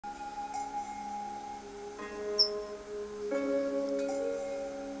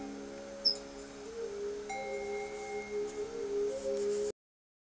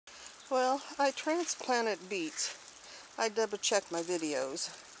Transplanted beets. I double checked my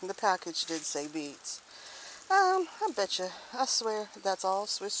videos. The package did say beets. I betcha. I swear that's all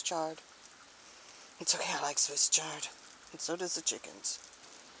Swiss chard. It's okay, I like Swiss chard. And so does the chickens.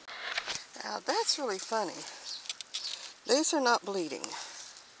 Now that's really funny. These are not bleeding.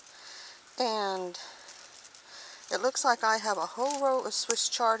 And it looks like I have a whole row of Swiss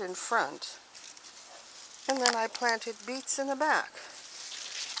chard in front. And then I planted beets in the back.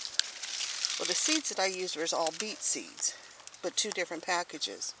 Well, the seeds that I used were all beet seeds, but 2 different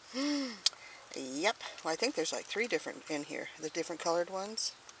packages. Yep. Well, I think there's like 3 different in here, the different colored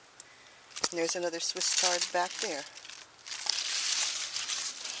ones. And there's another Swiss chard back there.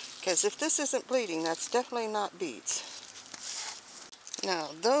 Because if this isn't bleeding, that's definitely not beets. Now,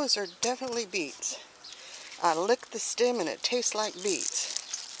 those are definitely beets. I licked the stem and it tastes like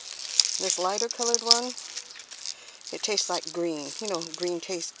beets. This lighter colored one, it tastes like green. You know, green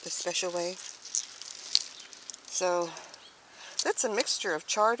tastes a special way. So, that's a mixture of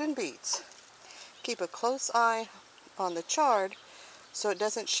chard and beets. Keep a close eye on the chard so it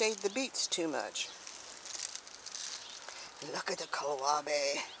doesn't shade the beets too much. Look at the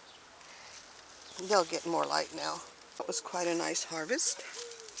kohlrabi. They'll get more light now. That was quite a nice harvest.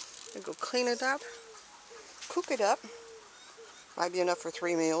 I'll go clean it up, cook it up. Might be enough for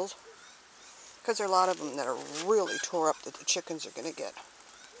 3 meals. Because there are a lot of them that are really tore up that the chickens are going to get.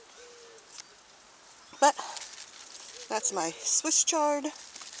 But that's my Swiss chard.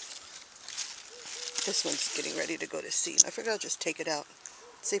 This one's getting ready to go to seed. I figured I'll just take it out,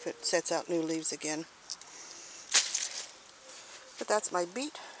 see if it sets out new leaves again. But that's my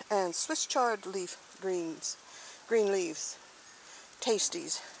beet and Swiss chard leaf green leaves,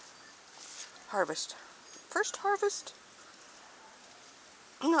 tasties. Harvest. First harvest?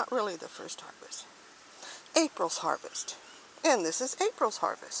 Not really the first harvest. April's harvest. And this is April's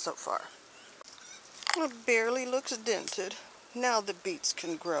harvest so far. It barely looks dented. Now the beets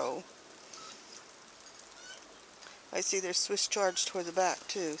can grow. I see there's Swiss chards toward the back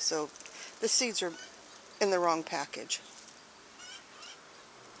too, so the seeds are in the wrong package.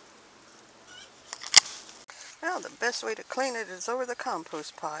 Now the best way to clean it is over the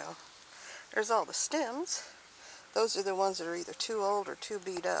compost pile. There's all the stems. Those are the ones that are either too old or too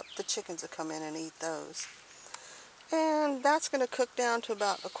beat up. The chickens will come in and eat those. And that's going to cook down to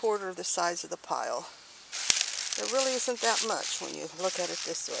about 1/4 of the size of the pile. It really isn't that much when you look at it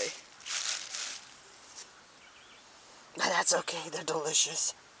this way. But that's okay, they're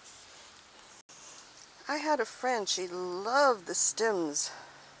delicious. I had a friend, she loved the stems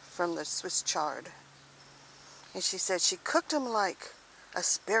from the Swiss chard. And she said she cooked them like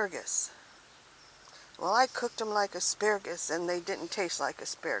asparagus. Well, I cooked them like asparagus and they didn't taste like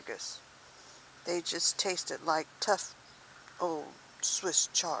asparagus. They just tasted like tough old Swiss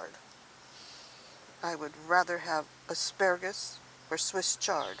chard. I would rather have asparagus or Swiss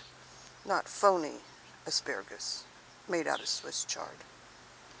chard, not phony asparagus made out of Swiss chard.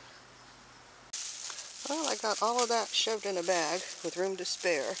 Well, I got all of that shoved in a bag with room to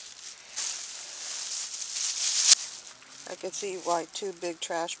spare. I can see why 2 big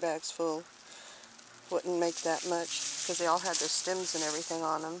trash bags full wouldn't make that much, because they all had their stems and everything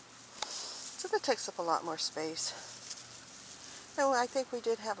on them. So that takes up a lot more space. And I think we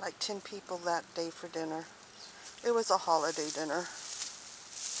did have like 10 people that day for dinner. It was a holiday dinner.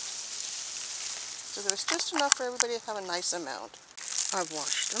 So there was just enough for everybody to have a nice amount. I've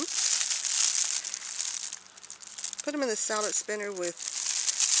washed them. Put them in the salad spinner with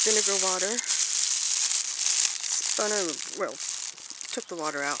vinegar water. Spun them, well, took the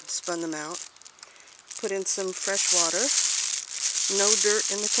water out, spun them out. Put in some fresh water. No dirt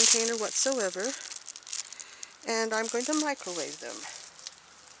in the container whatsoever. And I'm going to microwave them.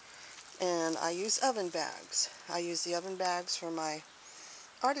 And I use oven bags. I use the oven bags for my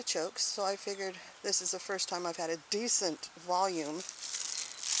artichokes, so I figured this is the first time I've had a decent volume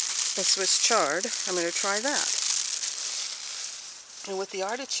of Swiss chard. I'm going to try that. And with the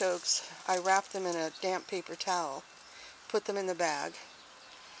artichokes, I wrap them in a damp paper towel, put them in the bag,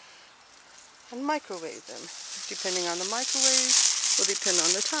 and microwave them. Depending on the microwave will depend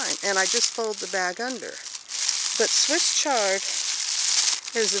on the time. And I just fold the bag under. But Swiss chard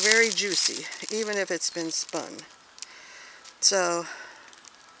is very juicy, even if it's been spun. So,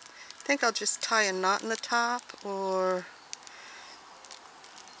 I think I'll just tie a knot in the top, or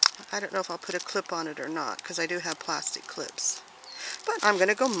I don't know if I'll put a clip on it or not, because I do have plastic clips. But I'm going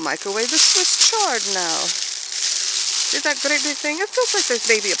to go microwave the Swiss chard now. See that great big thing? It feels like there's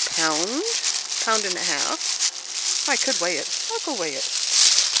maybe a pound and a half. I could weigh it. I'll go weigh it.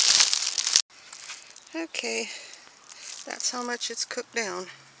 Okay, that's how much it's cooked down.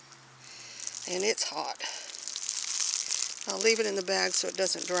 and it's hot. I'll leave it in the bag so it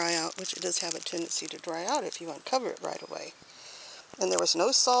doesn't dry out, which it does have a tendency to dry out if you uncover it right away. And there was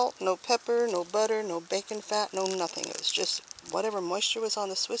no salt, no pepper, no butter, no bacon fat, no nothing. It was just whatever moisture was on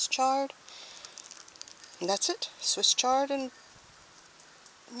the Swiss chard. And that's it. Swiss chard and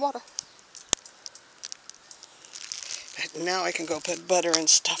water. And now I can go put butter and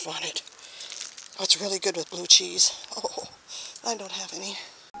stuff on it. Oh, it's really good with blue cheese. Oh, I don't have any.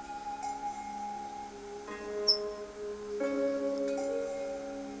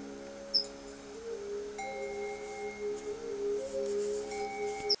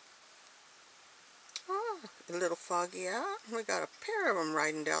 Oh, a little foggy out. We got a pair of them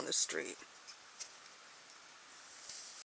riding down the street.